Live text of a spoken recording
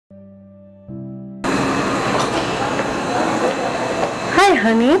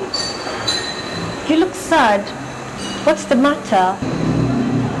honey. You look sad. What's the matter?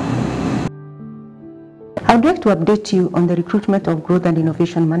 I would like to update you on the recruitment of Growth and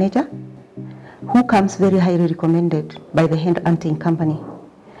Innovation Manager, who comes very highly recommended by the headhunting company,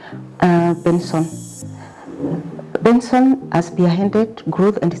 Benson. Benson has spearheaded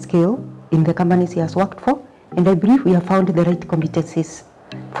growth and scale in the companies he has worked for, and I believe we have found the right competencies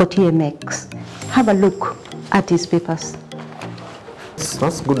for TMX. Have a look at his papers.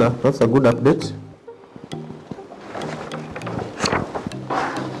 That's good. That's a good update.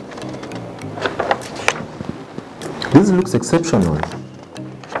 This looks exceptional.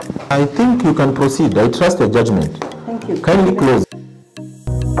 I think you can proceed. I trust your judgment. Thank you. Kindly close.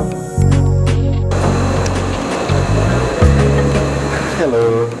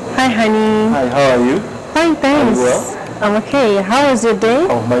 Hello. Hi, honey. Hi, how are you? Fine, thanks. Are you well? I'm okay. How was your day?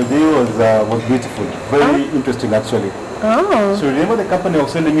 Oh, my day was beautiful. Very interesting, actually. Oh. So remember the company I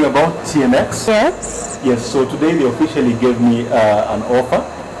was telling you about, TMX? Yes. Yes, so today they officially gave me an offer.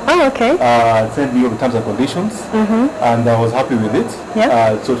 Oh, okay. Sent me over terms and conditions, and I was happy with it.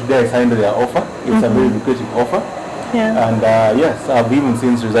 Yeah. So today I signed their offer. It's a very lucrative offer. Yeah. And yes, I've even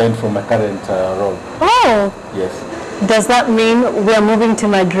since resigned from my current role. Oh. Yes. Does that mean we are moving to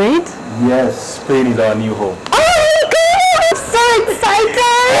Madrid? Yes, Spain is our new home. Oh my God! I'm so excited!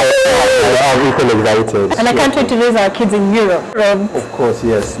 I'm equally excited. And I can't wait to raise our kids in Europe. Of course,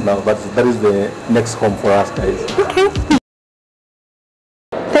 yes. No, but that is the next home for us, guys. Okay.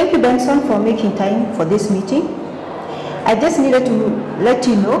 Thank you, Benson, for making time for this meeting. I just needed to let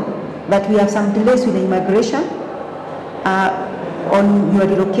you know that we have some delays with the immigration on your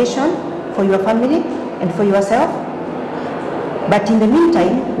relocation for your family and for yourself. But in the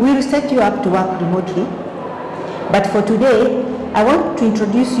meantime, we will set you up to work remotely. But for today, I want to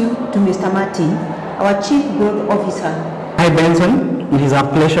introduce you to Mr. Martin, our Chief Growth Officer. Hi, Benson. It is a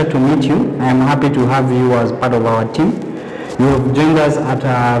pleasure to meet you. I am happy to have you as part of our team. You have joined us at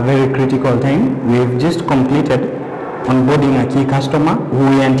a very critical time. We have just completed onboarding a key customer who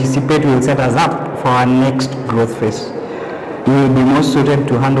we anticipate will set us up for our next growth phase. You will be most suited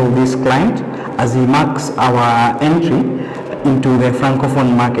to handle this client as he marks our entry into the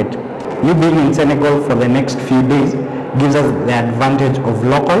Francophone market. You being in Senegal for the next few days gives us the advantage of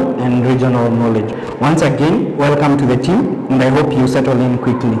local and regional knowledge. Once again, welcome to the team, and I hope you settle in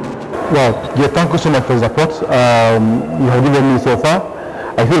quickly. Well, yeah, thank you so much for the support you have given me so far.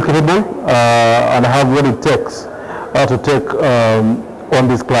 I feel capable and I have what it takes to take on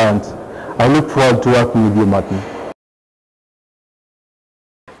this client. I look forward to working with you, Martin.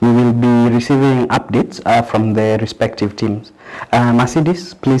 We will be receiving updates from the respective teams.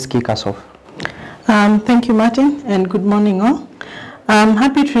 Mercedes, please kick us off. Thank you, Martin, and good morning all. I'm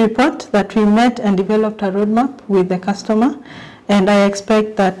happy to report that we met and developed a roadmap with the customer, and I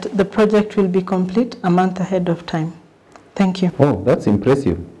expect that the project will be complete a month ahead of time. Thank you. Oh, that's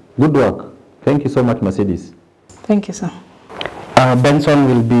impressive. Good work. Thank you so much, Mercedes. Thank you, sir. Benson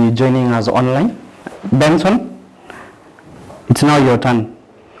will be joining us online. Benson, it's now your turn.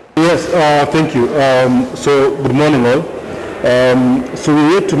 Yes, thank you. So, good morning all. So we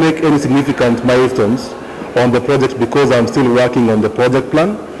need to make any significant milestones on the project because I'm still working on the project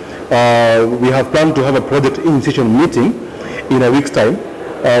plan. We have planned to have a project initiation meeting in a week's time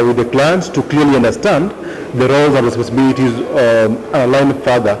with the clients to clearly understand the roles and responsibilities and align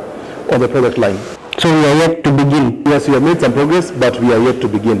further on the project line. So we are yet to begin? Yes, we have made some progress, but we are yet to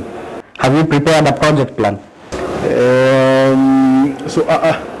begin. Have you prepared a project plan?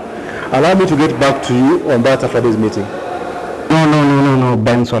 Allow me to get back to you on that after this meeting. No,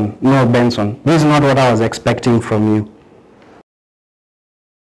 Benson. No, Benson. This is not what I was expecting from you.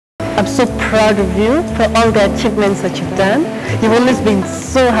 I'm so proud of you for all the achievements that you've done. You've always been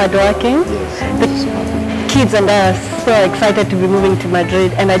so hardworking. The kids and I are so excited to be moving to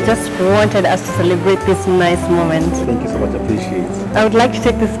Madrid, and I just wanted us to celebrate this nice moment. Thank you so much. I appreciate it. I would like to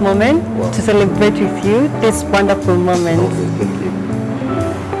take this moment to celebrate with you this wonderful moment. Okay, thank you.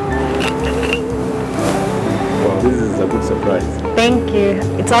 Wow, this is a good surprise. Thank you.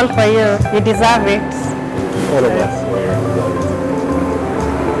 It's all for you. You deserve it. All of us.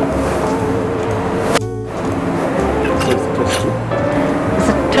 It's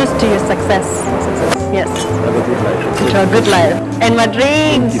a toast to your success. Yes. Have a good life. To a good life. And Madrid.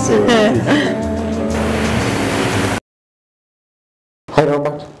 Thank you so much. Hi,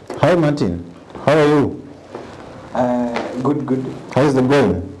 Robert. Hi, Martin. How are you? Good. How's the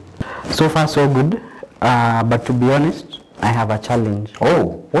going? So far, so good. But to be honest, I have a challenge.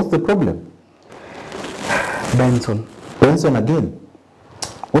 Oh, what's the problem? Benson. Benson again?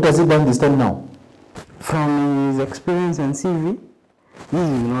 What has he done this time now? From his experience and CV, This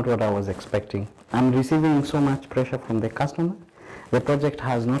is not what I was expecting. I'm receiving so much pressure from the customer. The project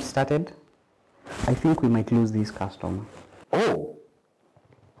has not started. I think we might lose this customer. Oh.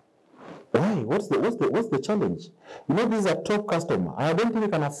 Why? What's the challenge? You know, this is a top customer. I don't think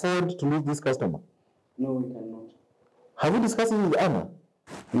we can afford to lose this customer. No, we cannot. Have you discussed it with Anna?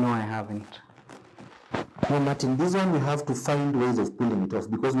 No, I haven't. No, Martin, this one we have to find ways of pulling it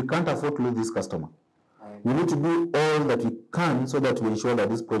off because we can't afford to lose this customer. We need to do all that we can so that we ensure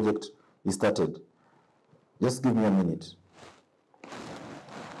that this project is started. Just give me a minute.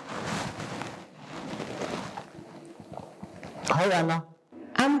 Hi, Anna.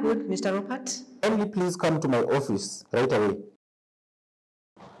 I'm good, Mr. Robert. Only please come to my office right away.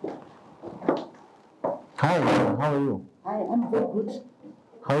 Hi, Anna. How are you? Hi, I'm very good.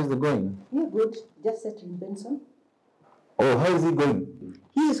 How is it going? You're good. Just settling Benson. Oh, how is it going?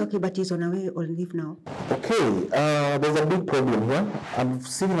 He is okay, but he's on our way on leave now. Okay, there's a big problem here. I've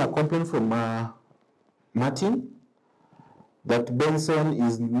seen a complaint from Martin that Benson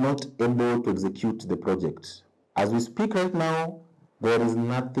is not able to execute the project. As we speak right now, there is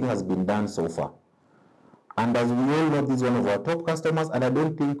nothing has been done so far. And as we all know, this is one of our top customers, and I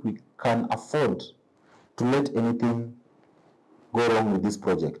don't think we can afford to let anything go wrong with this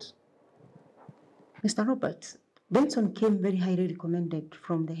project. Mr. Robert, Benson came very highly recommended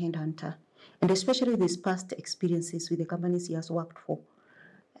from the headhunter, and especially his past experiences with the companies he has worked for.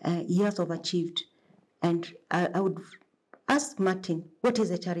 He has overachieved. And I would ask Martin, what is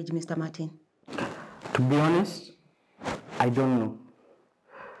the challenge, Mr. Martin? To be honest, I don't know.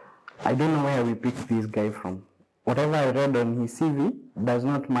 I don't know where we picked this guy from. Whatever I read on his CV does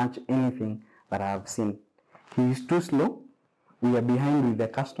not match anything that I have seen. He is too slow, we are behind with the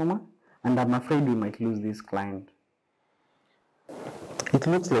customer, and I'm afraid we might lose this client. It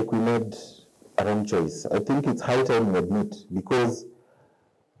looks like we made a wrong choice. I think it's high time we admit, because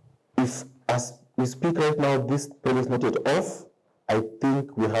if, as we speak right now, this project is not yet off, I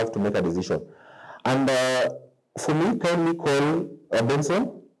think we have to make a decision. And for me, kindly call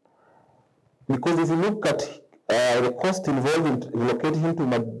Benson, because if you look at the cost involved in relocating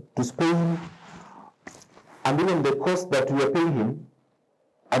him to Spain, and even the cost that we are paying him,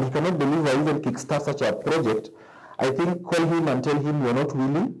 and he cannot deliver, even kickstart such a project, I think call him and tell him you're not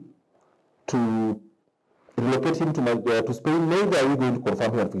willing to relocate him to Spain. Maybe are we going to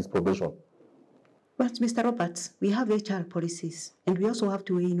confirm him for his probation? But Mr. Roberts, we have HR policies, and we also have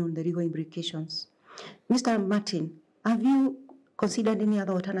to weigh in on the legal implications. Mr. Martin, have you considered any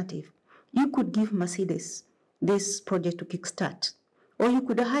other alternative? You could give Mercedes this project to kickstart, or you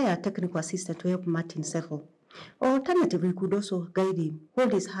could hire a technical assistant to help Martin settle. Or alternatively, you could also guide him,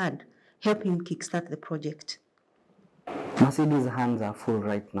 hold his hand, help him kickstart the project. Mercedes' hands are full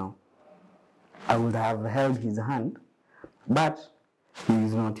right now. I would have held his hand, but he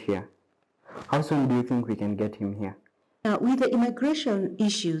is not here. How soon do you think we can get him here? Now, with the immigration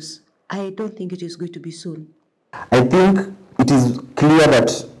issues, I don't think it is going to be soon. I think it is clear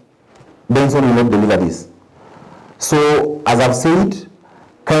that Benson will not deliver this. So, as I've said,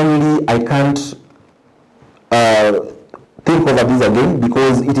 currently I can't think over this again,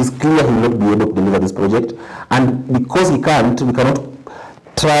 because it is clear he will not be able to deliver this project. And because he can't, we cannot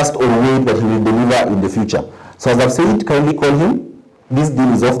trust or wait that he will deliver in the future. So as I've said, kindly call him. This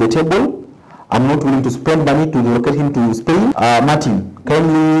deal is off the table. I'm not willing to spend money to relocate him to Spain. Martin,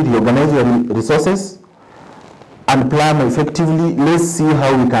 kindly reorganize your resources and plan effectively. Let's see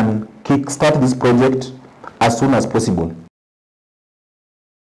how we can kickstart this project as soon as possible.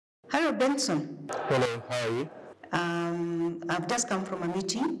 Hello, Benson. Hello, how are you? I've just come from a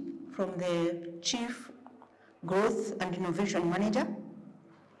meeting from the Chief Growth and Innovation Manager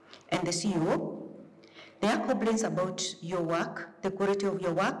and the CEO. There are complaints about your work, the quality of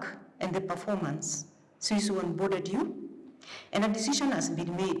your work, and the performance since we onboarded you. And a decision has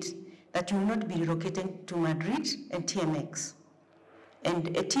been made that you will not be relocated to Madrid and TMX. And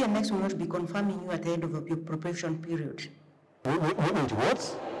TMX will not be confirming you at the end of your probation period. Wait,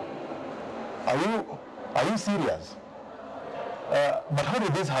 what? Are you serious? But how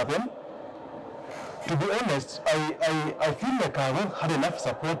did this happen? To be honest, I feel like I haven't had enough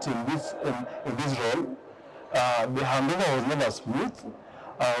support in this role. The handover was never smooth.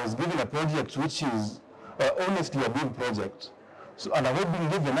 I was given a project which is honestly a big project. So, and I've not been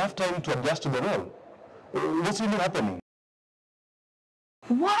given enough time to adjust to the role. What's really happening?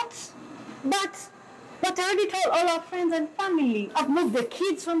 What? But I already told all our friends and family. I've moved the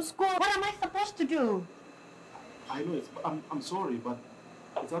kids from school. What am I supposed to do? I know, I'm sorry, but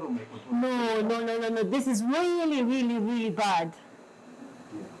it's out of my control. No. This is really, really, really bad.